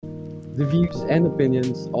The views and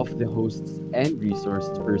opinions of the hosts and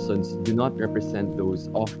resource persons do not represent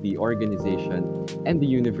those of the organization and the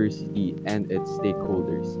university and its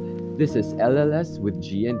stakeholders. This is LLS with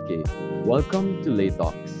G and K. Welcome to Lay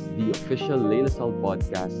Talks, the official Lay Lasal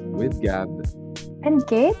podcast with Gab. And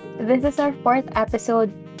Kate, this is our fourth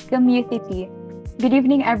episode, CommYOUThity. Good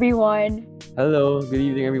evening, everyone. Hello, good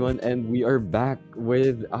evening everyone, and we are back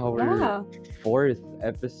with our Yeah, fourth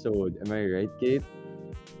episode. Am I right, Kate?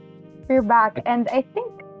 we're back. And I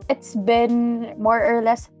think it's been more or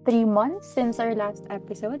less 3 months since our last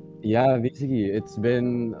episode. Yeah, basically, it's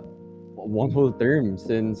been one whole term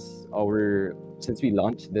since we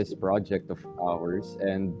launched this project of ours,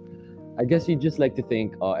 and I guess we'd just like to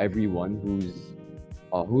thank everyone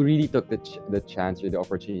who really took the chance or the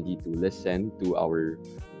opportunity to listen to our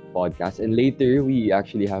podcast. And later, we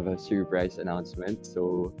actually have a surprise announcement,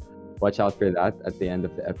 so watch out for that at the end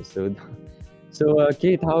of the episode. So,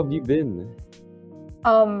 Kate, how have you been?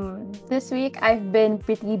 This week I've been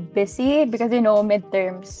pretty busy because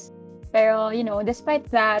midterms. Pero despite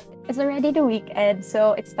that, it's already the weekend,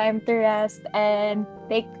 so it's time to rest and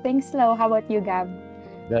take things slow. How about you, Gab?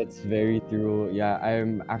 That's very true. Yeah,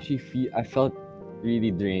 I felt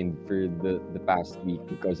really drained for the past week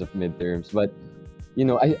because of midterms. But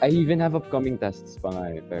I even have upcoming tests pa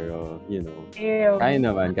nga eh, pero Ew. kaya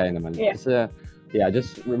naman. Yeah.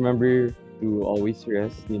 Just remember to always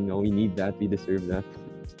rest. We need that. We deserve that.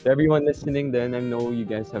 To everyone listening, then I know you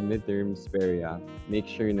guys have midterms, pero yeah, make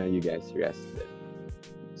sure na you guys rested.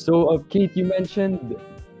 So, Kate, you mentioned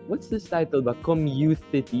what's this title ba?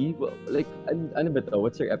 CommYouthity? Well, like, ano ba to?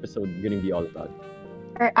 What's your episode gonna be all about?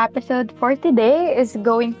 Our episode for today is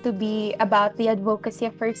going to be about the advocacy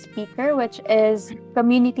of our speaker, which is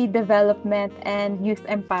community development and youth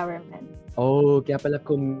empowerment. Oh, kaya pala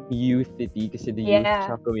CommYouthity kasi the youth Yeah,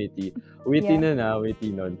 siya committee. Witty yeah,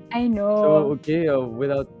 witty nun. I So, know. okay,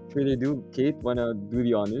 without further ado, Kate, wanna do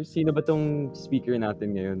the honors? Sino ba tong speaker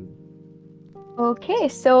natin ngayon? Okay,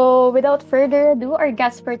 so without further ado, our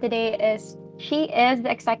guest for today she is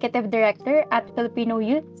the executive director at Filipino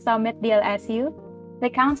Youth Summit DLSU, the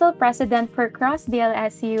council president for Cross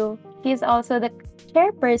DLSU. She is also the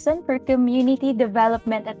chairperson for community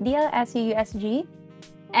development at DLSU USG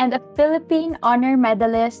and a Philippine honor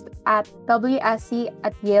medalist at WSC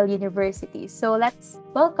at Yale University. So let's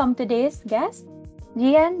welcome today's guest,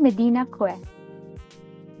 Jian Medina-Cue.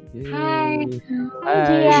 Hi. Yay! Hi, Hi!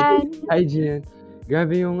 Jian. Hi, Jen!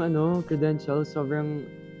 Grabe yung credentials, sobrang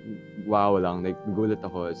wow lang. Like, nagulat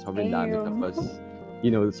ako. Sobrang dami. Ew. Tapos,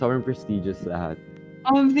 sobrang prestigious lahat.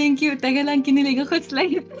 Thank you. Teka lang, kinilig ako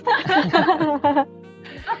slightly.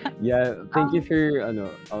 Yeah, thank you for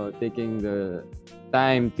taking the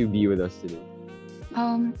time to be with us today.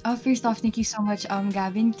 First off, thank you so much,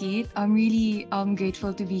 Gab and Kate. I'm really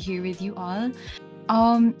grateful to be here with you all.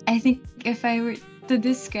 I think if I were to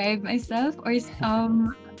describe myself or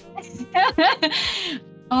um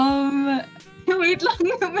wait lang,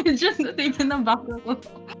 medyo taken aback ako.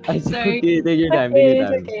 Ay, Sorry. okay, take your time, Okay,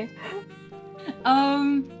 it's okay.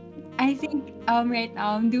 I think right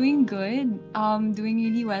now I'm doing good. Doing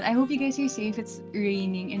really well. I hope you guys are safe. It's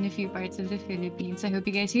raining in a few parts of the Philippines. I hope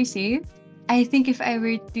you guys are safe. I think if I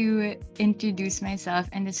were to introduce myself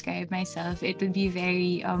and describe myself, it would be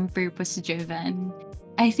very purpose driven.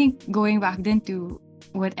 I think going back then to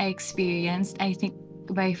what I experienced, I think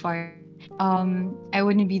by far I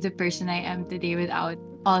wouldn't be the person I am today without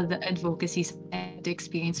all the advocacies I had to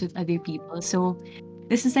experience with other people. So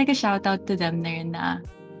this is like a shout out to them na rin na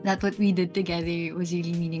that what we did together was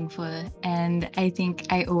really meaningful, and I think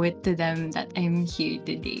I owe it to them that I'm here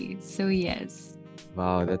today. So yes.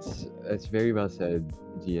 Wow, that's very well said,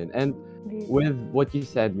 Gian. And with what you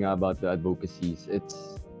said nga about the advocacies,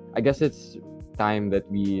 I guess it's time that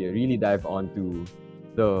we really dive onto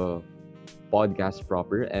the podcast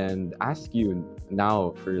proper and ask you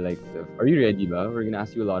now for like, are you ready, ba? We're gonna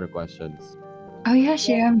ask you a lot of questions. Oh yeah,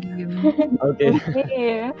 sure, I'm game. Okay.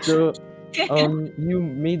 Okay. So, you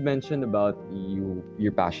made mention about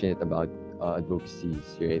you're passionate about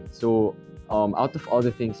advocacies, right? So, out of all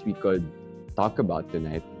the things we could talk about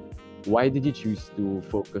tonight, why did you choose to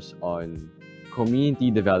focus on community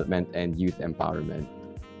development and youth empowerment?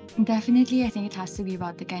 Definitely, I think it has to be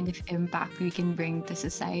about the kind of impact we can bring to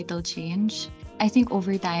societal change. I think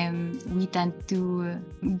over time, we tend to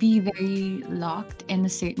be very locked in a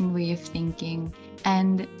certain way of thinking.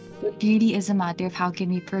 And it really is a matter of how can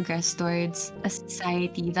we progress towards a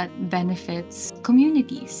society that benefits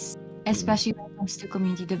communities, especially when it comes to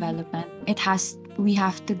community development. We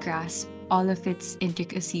have to grasp all of its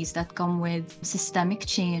intricacies that come with systemic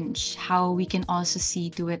change, how we can also see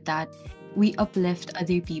to it that we uplift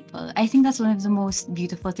other people. I think that's one of the most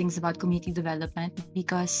beautiful things about community development,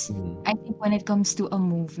 because Mhm. I think when it comes to a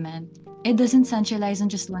movement, it doesn't centralize on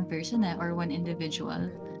just one person or one individual,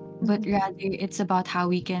 but rather it's about how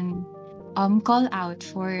we can call out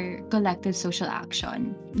for collective social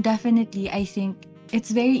action. Definitely, I think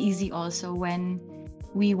it's very easy also when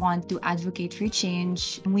we want to advocate for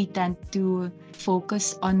change. We tend to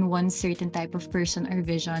focus on one certain type of person or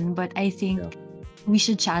vision, but I think Yeah. we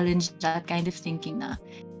should challenge that kind of thinking na.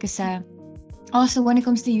 Kasi also when it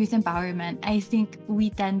comes to youth empowerment, I think we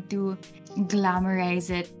tend to glamorize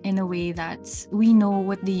it in a way that we know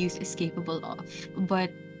what the youth is capable of,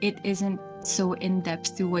 but it isn't so in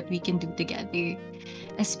depth to what we can do together,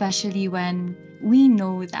 especially when we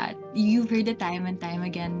know that you've heard it time and time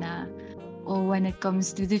again na, oh, when it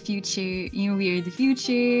comes to the future, we are the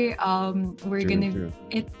future. We're True. gonna. True.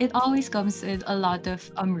 It always comes with a lot of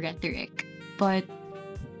rhetoric, but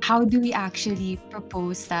how do we actually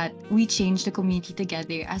propose that we change the community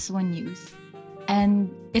together as one youth? And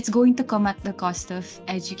it's going to come at the cost of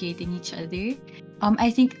educating each other.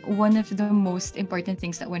 I think one of the most important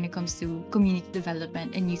things that when it comes to community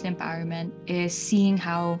development and youth empowerment is seeing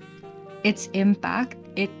how its impact,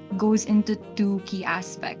 it goes into two key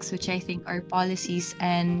aspects, which I think are policies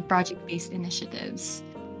and project-based initiatives.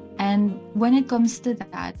 And when it comes to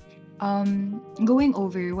that, going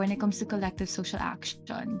over when it comes to collective social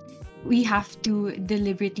action, we have to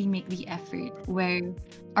deliberately make the effort where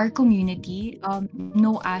our community,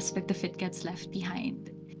 no aspect of it gets left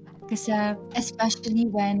behind. Because especially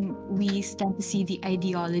when we tend to see the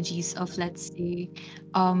ideologies of, let's say,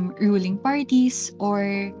 ruling parties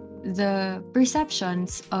or the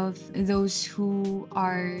perceptions of those who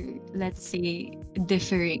are, let's say,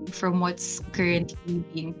 differing from what's currently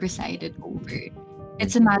being presided over.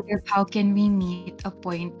 It's a Mhm. matter of how can we meet a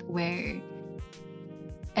point where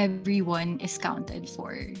everyone is counted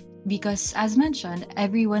for. Because, as mentioned,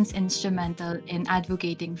 everyone's instrumental in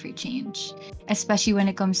advocating for change, especially when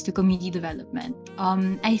it comes to community development.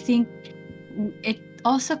 I think it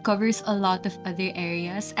also covers a lot of other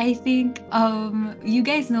areas. I think you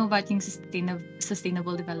guys know about yung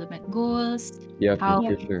sustainable development goals, Yep. Yep. how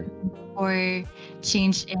Yep. For sure. or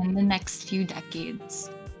change in the next few decades.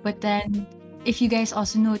 But then, if you guys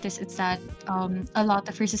also notice, it's that a lot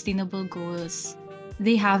of our sustainable goals,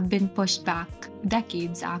 they have been pushed back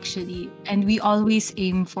decades actually, and we always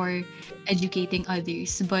aim for educating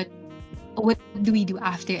others. But what do we do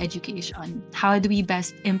after education? How do we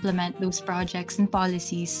best implement those projects and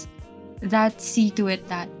policies that see to it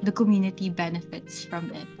that the community benefits from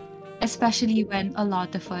it? Especially when a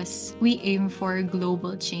lot of us, we aim for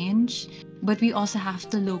global change, but we also have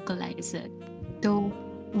to localize it. So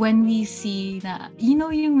when we see na,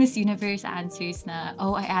 yung Miss Universe answers na,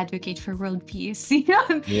 oh, I advocate for world peace, Yeah.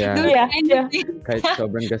 those Yeah, kind of yeah. things. Kahit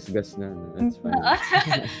sobrang gasgas na, no, it's fine.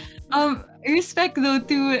 Respect though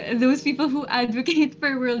to those people who advocate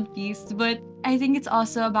for world peace, but I think it's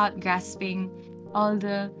also about grasping all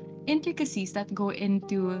the intricacies that go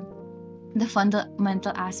into the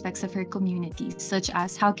fundamental aspects of her communities, such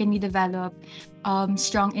as how can we develop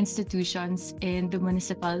strong institutions in the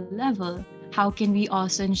municipal level? How can we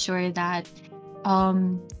also ensure that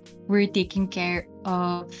um, we're taking care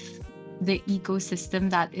of the ecosystem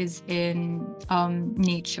that is in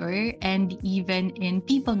nature and even in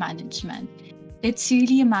people management? It's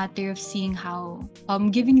really a matter of seeing how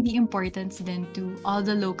giving the importance then to all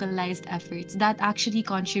the localized efforts that actually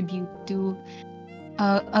contribute to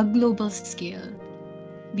a global scale,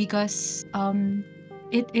 because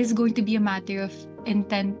it is going to be a matter of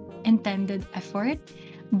intended effort,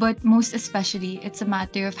 but most especially it's a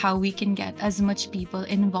matter of how we can get as much people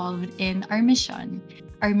involved in our mission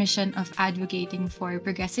of advocating for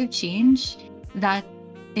progressive change that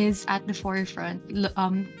is at the forefront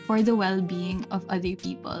for the well-being of other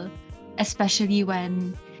people, especially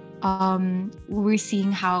when we're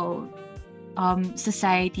seeing how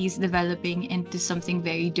society is developing into something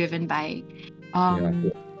very driven by Yeah.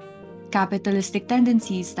 um, capitalistic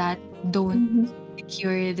tendencies that don't Mm-hmm.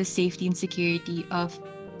 secure the safety and security of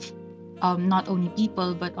not only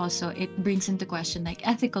people, but also it brings into question like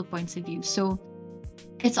ethical points of view. So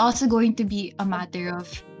it's also going to be a matter of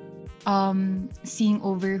seeing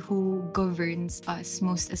over who governs us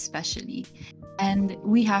most especially. And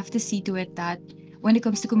we have to see to it that when it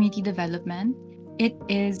comes to community development, it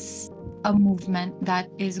is a movement that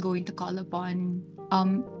is going to call upon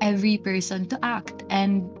every person to act.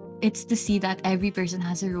 And it's to see that every person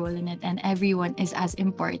has a role in it and everyone is as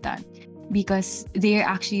important, because they're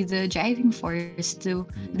actually the driving force to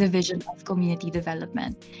the Mhm. vision of community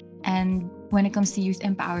development. And when it comes to youth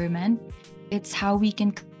empowerment, it's how we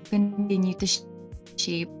can continue to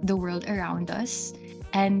shape the world around us,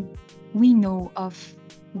 and we know of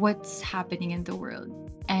what's happening in the world,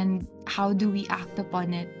 and how do we act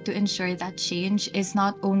upon it to ensure that change is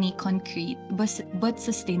not only concrete but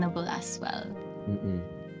sustainable as well. Mm-mm.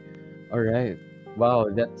 All right. Wow,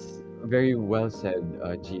 that's very well said,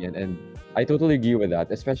 Gian, and I totally agree with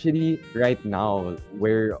that. Especially right now,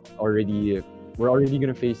 we're already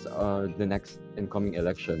gonna face the next incoming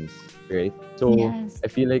elections, right? So Yes. I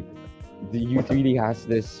feel like the youth really has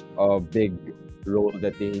this big role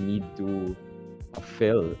that they need to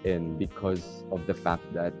fill in because of the fact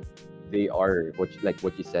that they are like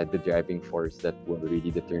what you said, the driving force that will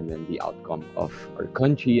really determine the outcome of our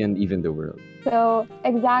country and even the world. So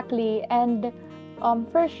exactly, and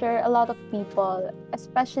for sure, a lot of people,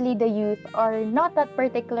 especially the youth, are not that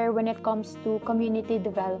particular when it comes to community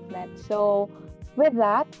development. So, with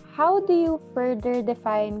that, how do you further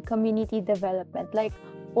define community development? Like,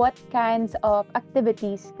 what kinds of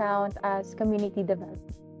activities count as community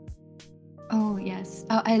development? Oh, yes.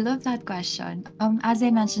 I love that question. As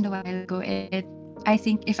I mentioned a while ago, I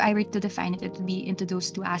think if I were to define it, it would be into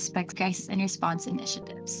those two aspects: crisis and response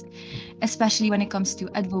initiatives. Especially when it comes to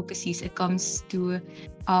advocacies, it comes to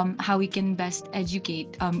how we can best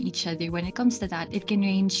educate each other. When it comes to that, it can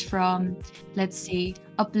range from, let's say,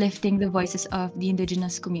 uplifting the voices of the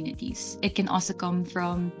indigenous communities. It can also come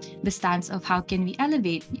from the stance of how can we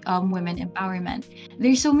elevate women empowerment.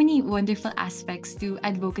 There's so many wonderful aspects to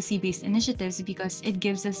advocacy-based initiatives because it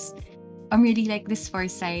gives us really like this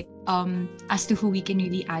foresight as to who we can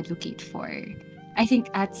really advocate for. I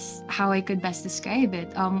think that's how I could best describe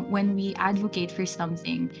it. When we advocate for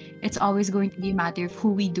something, it's always going to be a matter of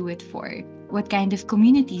who we do it for. What kind of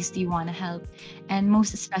communities do you want to help? And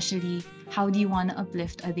most especially, how do you want to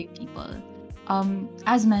uplift other people?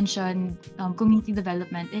 As mentioned, community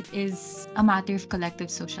development, it is a matter of collective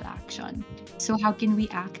social action. So how can we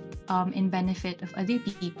act in benefit of other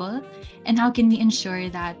people? And how can we ensure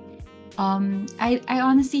that I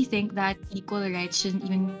honestly think that equal rights shouldn't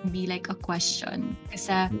even be like a question.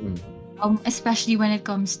 Kasi, Mm-mm. especially when it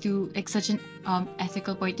comes to like such an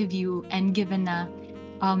ethical point of view, and given na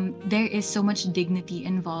there is so much dignity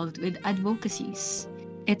involved with advocacies.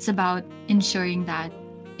 It's about ensuring that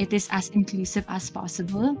it is as inclusive as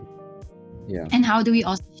possible, Yeah. and how do we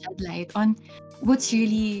also shed light on what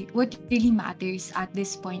really matters at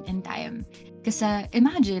this point in time. Because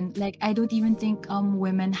imagine, like, I don't even think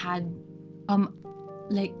women had um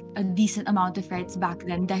like a decent amount of rights back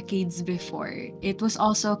then, decades before. It was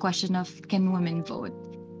also a question of, can women vote?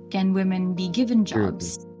 Can women be given True.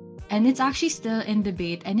 jobs? And it's actually still in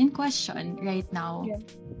debate and in question right now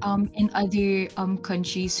Yeah. in other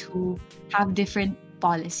countries who have different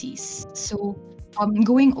policies. So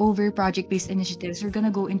going over project-based initiatives, we're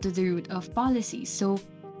gonna go into the root of policies. So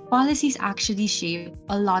policies actually shape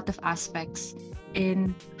a lot of aspects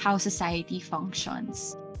in how society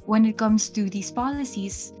functions. When it comes to these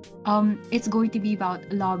policies, it's going to be about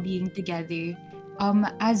lobbying together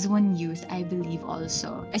as one youth, I believe,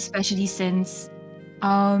 also, especially since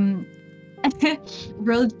um,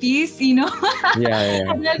 world peace, you know. Yeah,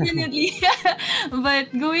 yeah. Definitely. But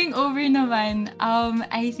going over naman,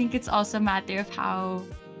 I think it's also a matter of how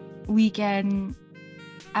we can,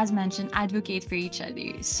 as mentioned, advocate for each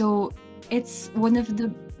other. So it's one of the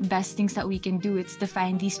best things that we can do. It's to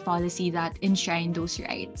find these policy that enshrine those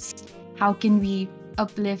rights. How can we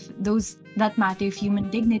uplift those that matter of human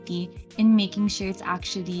dignity in making sure it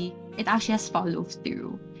actually has follow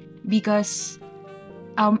through? Because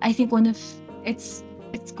I think it's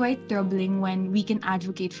it's quite troubling when we can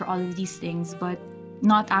advocate for all of these things, but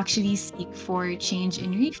not actually seek for change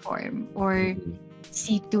and reform, or Mm-mm.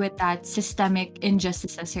 see to it that systemic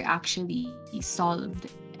injustices are actually solved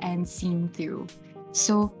and seen through.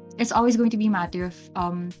 So it's always going to be a matter of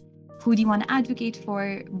who do you want to advocate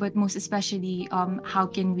for, but most especially how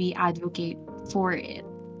can we advocate for it.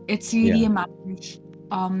 It's really Yeah. a matter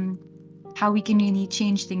of how we can really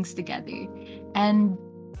change things together. And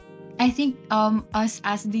I think us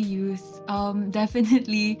as the youth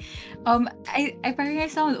definitely I parang I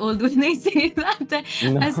sound old when I say that,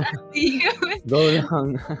 as No, the youth. go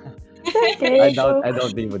lang. I Okay, doubt so I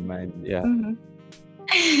doubt they would mind. Yeah. mhm.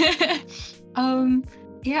 um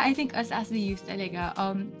yeah, I think us as the youth talaga,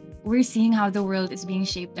 we're seeing how the world is being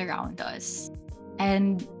shaped around us.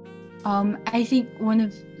 And I think one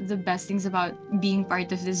of the best things about being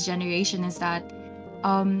part of this generation is that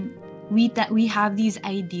um we have these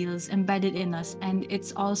ideals embedded in us, and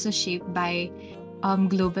it's also shaped by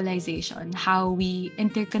globalization, how we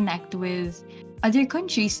interconnect with other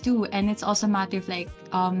countries too. And it's also a matter of like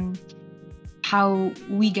how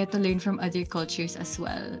we get to learn from other cultures as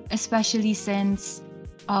well, especially since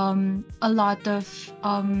a lot of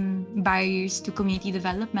barriers to community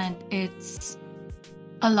development, it's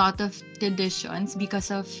a lot of traditions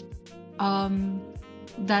because of um,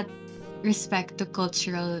 that respect to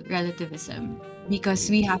cultural relativism, because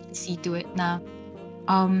we have to see to it na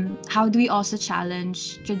how do we also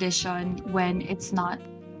challenge tradition when it's not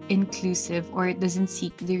inclusive or it doesn't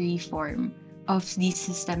seek the reform of these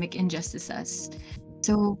systemic injustices.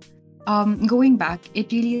 So going back,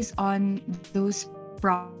 it really is on those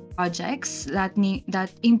projects that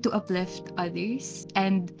aim to uplift others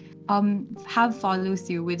and have follow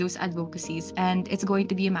through with those advocacies, and it's going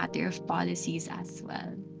to be a matter of policies as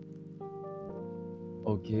well.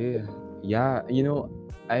 Okay. Yeah,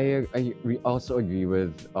 also agree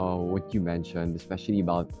with what you mentioned, especially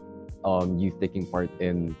about youth taking part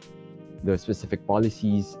in the specific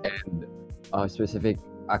policies and specific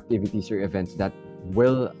activities or events that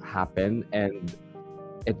will happen, and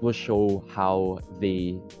it will show how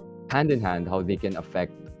they, hand in hand, how they can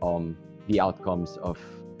affect the outcomes of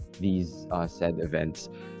these said events.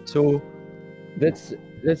 So that's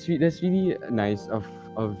really nice of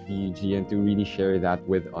you, Gian, to really share that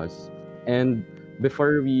with us. And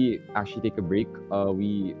before we actually take a break,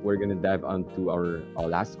 we're gonna dive onto our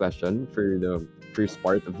last question for the first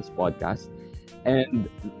part of this podcast, and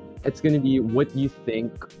it's gonna be what you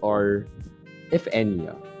think are, if any,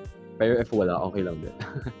 pero if wala, okay lang din.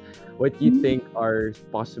 What you Mm. think are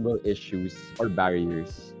possible issues or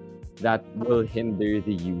barriers that will hinder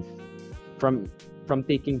the youth from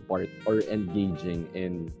taking part or engaging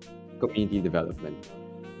in community development?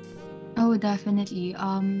 Oh, definitely.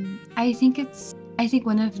 I think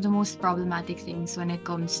one of the most problematic things when it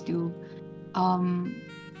comes to um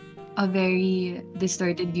a very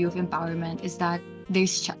distorted view of empowerment is that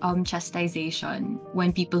there's chastisation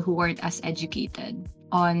when people who weren't as educated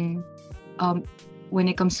on um when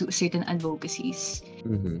it comes to certain advocacies.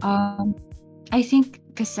 Mm-hmm. I think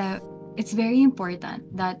kasi it's very important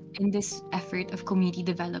that in this effort of community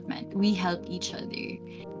development, we help each other.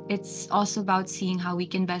 It's also about seeing how we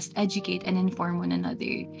can best educate and inform one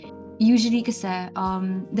another. Usually kasi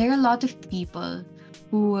there are a lot of people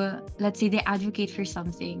who, let's say they advocate for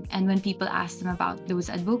something, and when people ask them about those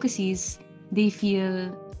advocacies, they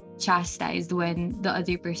feel chastised when the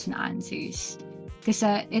other person answers.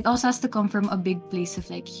 Kasi it also has to come from a big place of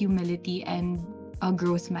like humility and a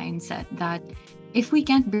growth mindset that if we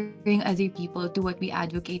can't bring other people to what we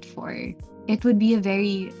advocate for, it would be a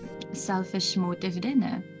very selfish motive din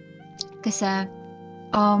eh. Kasi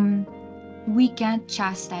um, we can't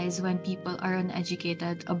chastise when people are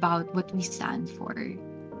uneducated about what we stand for.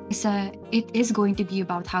 Kasi it is going to be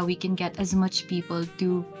about how we can get as much people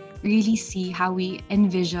to really see how we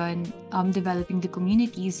envision developing the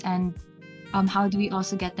communities, and how do we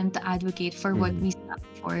also get them to advocate for what Mm-hmm. we stand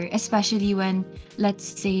for, especially when, let's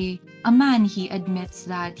say, a man, he admits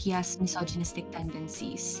that he has misogynistic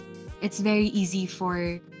tendencies. It's very easy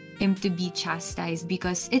for him to be chastised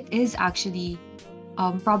because it is actually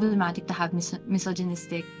problematic to have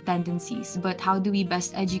misogynistic tendencies. But how do we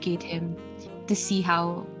best educate him to see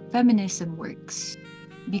how feminism works?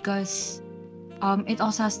 Because it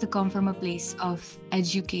also has to come from a place of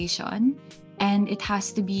education, and it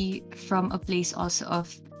has to be from a place also of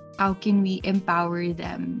how can we empower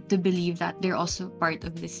them to believe that they're also part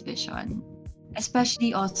of this vision,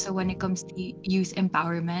 especially also when it comes to youth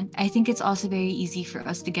empowerment. I think it's also very easy for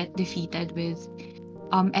us to get defeated with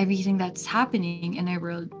everything that's happening in our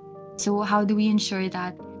world. So how do we ensure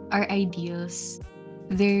that our ideals,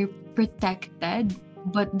 they're protected,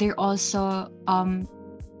 but they're also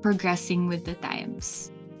progressing with the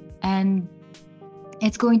times? And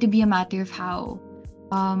it's going to be a matter of how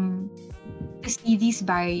um to see these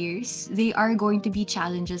barriers. They are going to be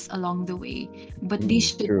challenges along the way, but they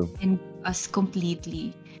Mm-hmm. should True. end us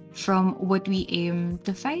completely from what we aim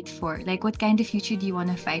to fight for. Like, what kind of future do you want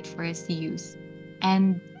to fight for as the youth?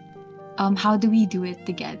 And how do we do it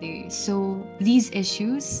together? So these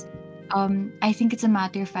issues, I think it's a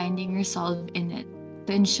matter of finding resolve in it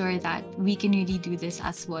to ensure that we can really do this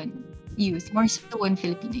as one youth, more so one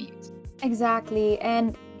Filipino youth. Exactly.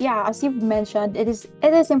 And yeah, as you've mentioned, it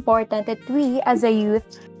is important that we as a youth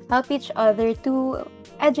help each other to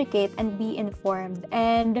educate and be informed.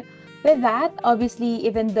 And with that, obviously,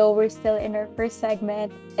 even though we're still in our first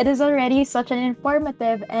segment, it is already such an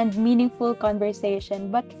informative and meaningful conversation.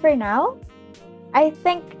 But for now, I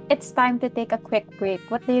think it's time to take a quick break.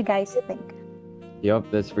 What do you guys think? Yep,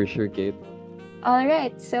 that's for sure, Kate. All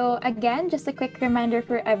right, so again, just a quick reminder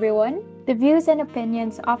for everyone, the views and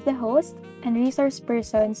opinions of the host and resource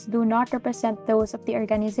persons do not represent those of the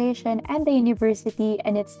organization and the university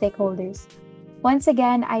and its stakeholders. Once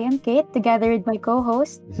again, I am Kate, together with my co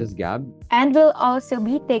host, This is Gab. and we'll also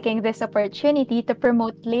be taking this opportunity to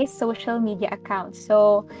promote Lay's social media accounts.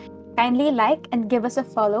 So kindly like and give us a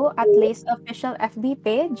follow at Lay's official FB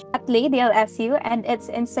page at LayDLSU and its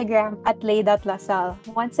Instagram at Lay.Lasal.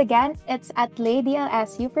 Once again, it's at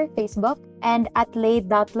LayDLSU for Facebook and at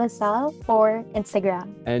Lay.Lasal for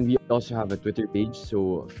Instagram. And we also have a Twitter page,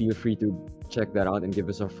 so feel free to check that out and give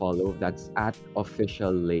us a follow. That's at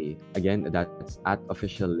official lay. Again, that's at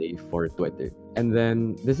official lay for Twitter. And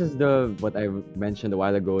then this is the what I mentioned a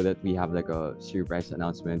while ago, that we have like a surprise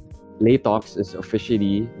announcement. Lay Talks is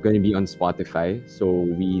officially going to be on Spotify, so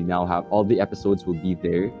we now have all the episodes will be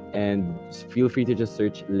there, and feel free to just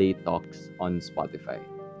search Lay Talks on Spotify.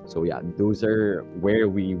 So yeah, those are where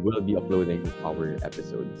we will be uploading our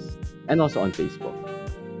episodes, and also on Facebook.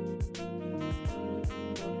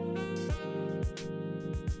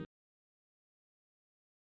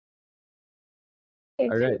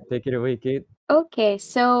 All right, take it away, Kate. Okay,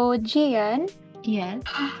 so Gian, Yes.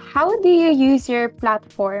 how do you use your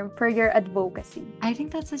platform for your advocacy? I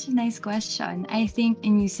think that's such a nice question. I think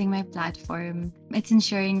in using my platform, it's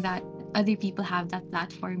ensuring that other people have that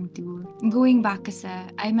platform too. Going back, kasi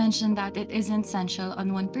I mentioned that it isn't essential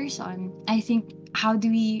on one person. I think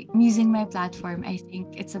using my platform, I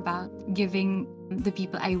think it's about giving the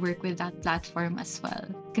people I work with that platform as well.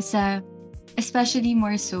 Kasi especially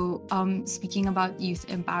more so speaking about youth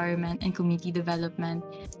empowerment and community development,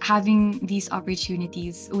 having these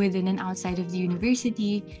opportunities within and outside of the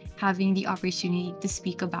university, having the opportunity to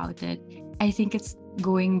speak about it, I think it's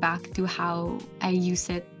going back to how I use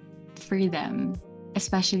it for them.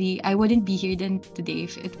 Especially, I wouldn't be here then today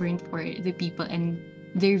if it weren't for the people and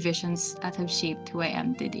their visions that have shaped who I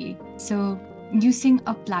am today. So using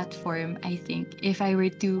a platform, I think, if I were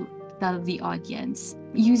to tell the audience,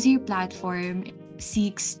 use your platform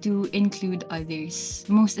seeks to include others,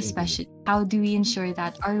 most especially. How do we ensure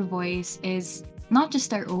that our voice is not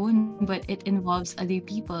just our own, but it involves other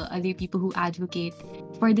people who advocate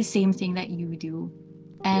for the same thing that you do?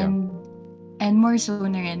 And more so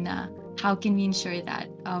na rin na, how can we ensure that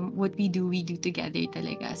what we do together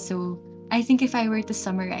talaga? So I think if I were to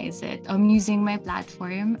summarize it, using my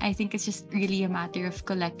platform, I think it's just really a matter of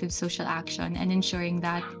collective social action and ensuring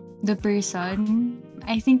that the person,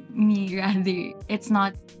 I think me rather, it's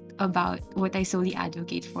not about what I solely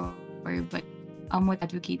advocate for, but what I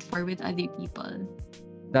advocate for with other people.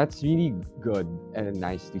 That's really good and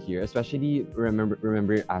nice to hear. Especially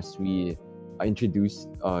remember as we introduced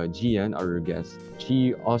Gian, our guest,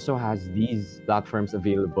 she also has these platforms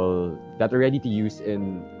available that are ready to use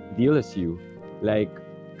in DLSU. Like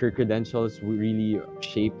her credentials really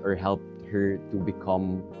shaped or helped her to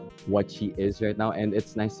become what she is right now, and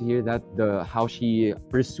it's nice to hear that how she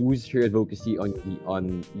pursues her advocacy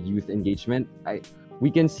on youth engagement.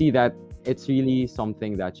 We can see that it's really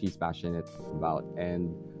something that she's passionate about,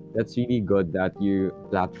 and that's really good that your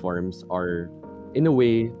platforms are in a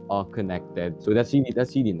way connected. So that's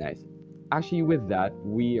really nice. Actually, with that,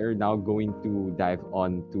 we are now going to dive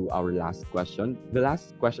on to our last question. The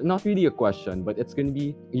last question, not really a question, but it's going to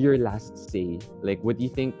be your last say. Like, what do you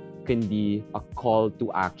think can be a call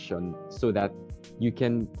to action so that you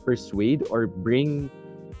can persuade or bring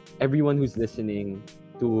everyone who's listening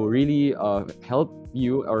to really help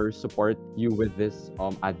you or support you with this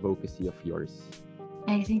advocacy of yours?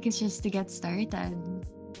 I think it's just to get started.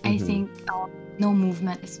 I think no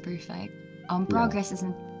movement is perfect. Progress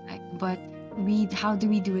isn't perfect, but how do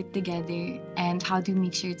we do it together, and how do we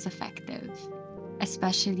make sure it's effective?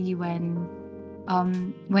 Especially when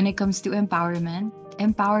it comes to empowerment.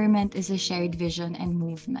 Empowerment is a shared vision and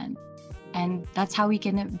movement, and that's how we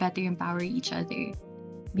can better empower each other.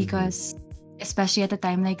 Because especially at a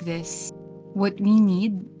time like this, what we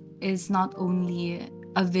need is not only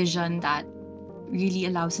a vision that really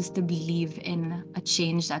allows us to believe in a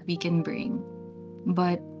change that we can bring,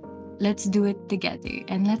 but let's do it together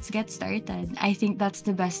and let's get started. I think that's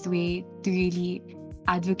the best way to really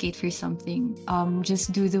advocate for something.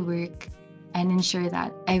 Just do the work and ensure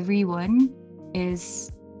that everyone is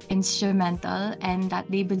instrumental and that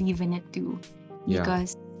they believe in it too.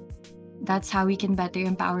 Because that's how we can better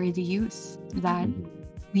empower the youth. That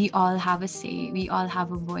we all have a say, we all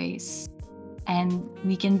have a voice, and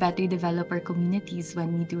we can better develop our communities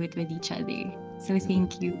when we do it with each other. So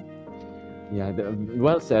thank you. Yeah,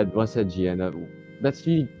 well said, Gian. That's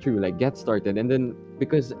really true. Like, get started, and then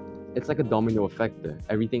because it's like a domino effect,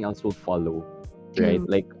 everything else will follow, right?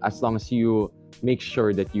 Like, as long as you make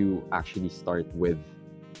sure that you actually start with,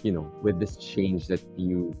 with this change that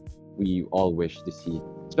you we all wish to see.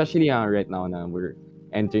 Especially right now na we're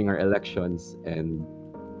entering our elections, and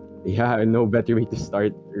yeah, no better way to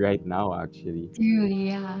start right now actually. Truly,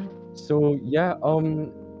 yeah. So yeah,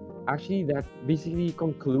 actually that basically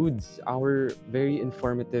concludes our very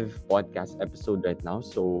informative podcast episode right now.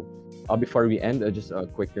 So before we end, just a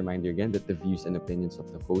quick reminder again that the views and opinions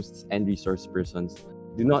of the hosts and resource persons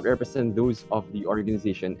do not represent those of the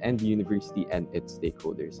organization and the university and its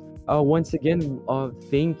stakeholders. Once again,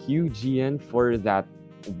 thank you, Gian, for that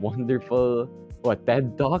wonderful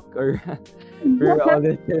TED talk or for all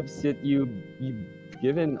the tips that you've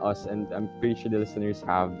given us, and I'm pretty sure the listeners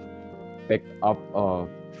have picked up a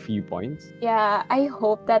few points. Yeah, I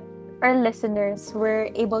hope that our listeners were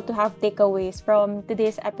able to have takeaways from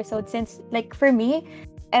today's episode since, like, for me,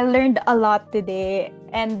 I learned a lot today.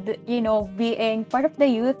 And, being part of the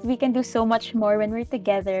youth, we can do so much more when we're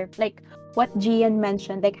together. Like what Gian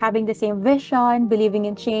mentioned, like having the same vision, believing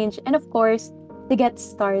in change, and of course, to get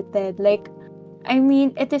started. Like, I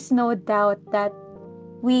mean, it is no doubt that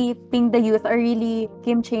we think the youth are really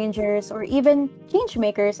game changers or even change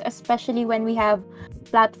makers, especially when we have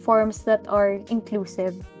platforms that are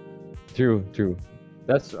inclusive. True, true.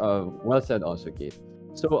 That's well said also, Kate.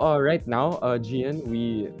 So right now, Gian,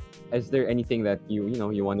 is there anything that you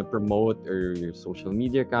want to promote, or your social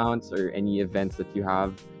media accounts or any events that you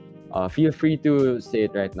have? Feel free to say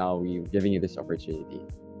it right now. We're giving you this opportunity.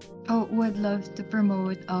 Oh, would love to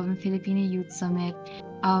promote Filipino Youth Summit.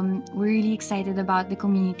 We're really excited about the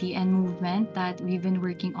community and movement that we've been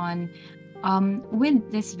working on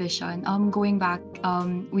with this vision. Going back,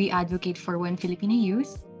 we advocate for one Filipino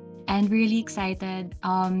youth, and we're really excited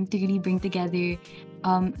to really bring together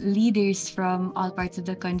leaders from all parts of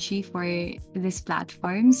the country for this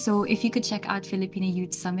platform. So if you could check out Filipino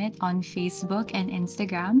Youth Summit on Facebook and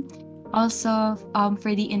Instagram. Also,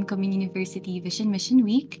 for the Incoming University Vision Mission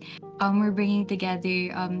Week, we're bringing together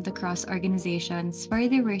the cross organizations for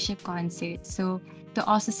the worship concert. So to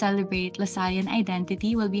also celebrate Lasallian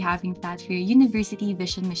identity, we'll be having that for University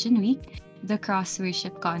Vision Mission Week, the cross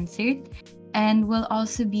worship concert. And we'll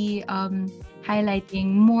also be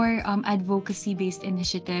highlighting more advocacy-based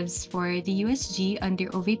initiatives for the USG under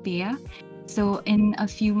OVPEA. So in a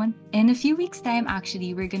few weeks' time,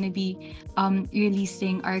 actually, we're gonna be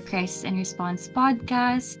releasing our crisis and response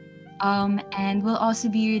podcast, and we'll also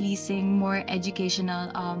be releasing more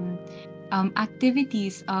educational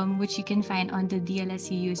activities, which you can find on the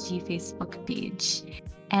DLSU USG Facebook page.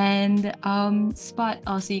 And Spot,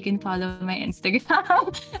 also you can follow my Instagram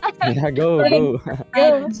Yeah, go.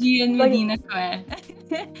 at Jian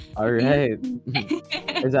Medina-Cue. All right.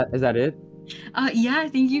 Is that it? Yeah,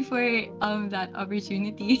 thank you for that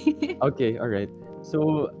opportunity. Okay, all right.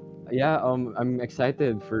 So yeah, I'm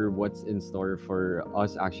excited for what's in store for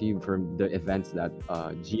us actually from the events that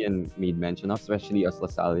Gian made mention of, especially us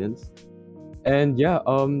Lasallians. And yeah,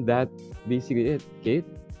 that's basically it. Kate?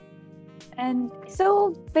 And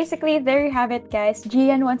so basically, there you have it, guys.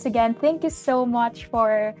 Gian, once again, thank you so much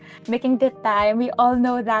for making the time. We all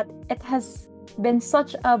know that it has been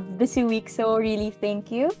such a busy week, so really thank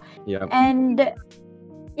you. Yeah. And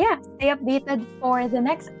yeah, stay updated for the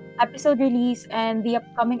next episode release and the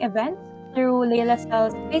upcoming events through Layla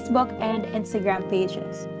Cell's Facebook and Instagram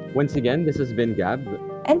pages. Once again, this has been Gab.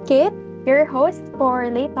 And Kate, your host for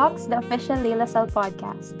Lay Talks, the official Layla Cell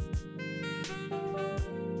podcast.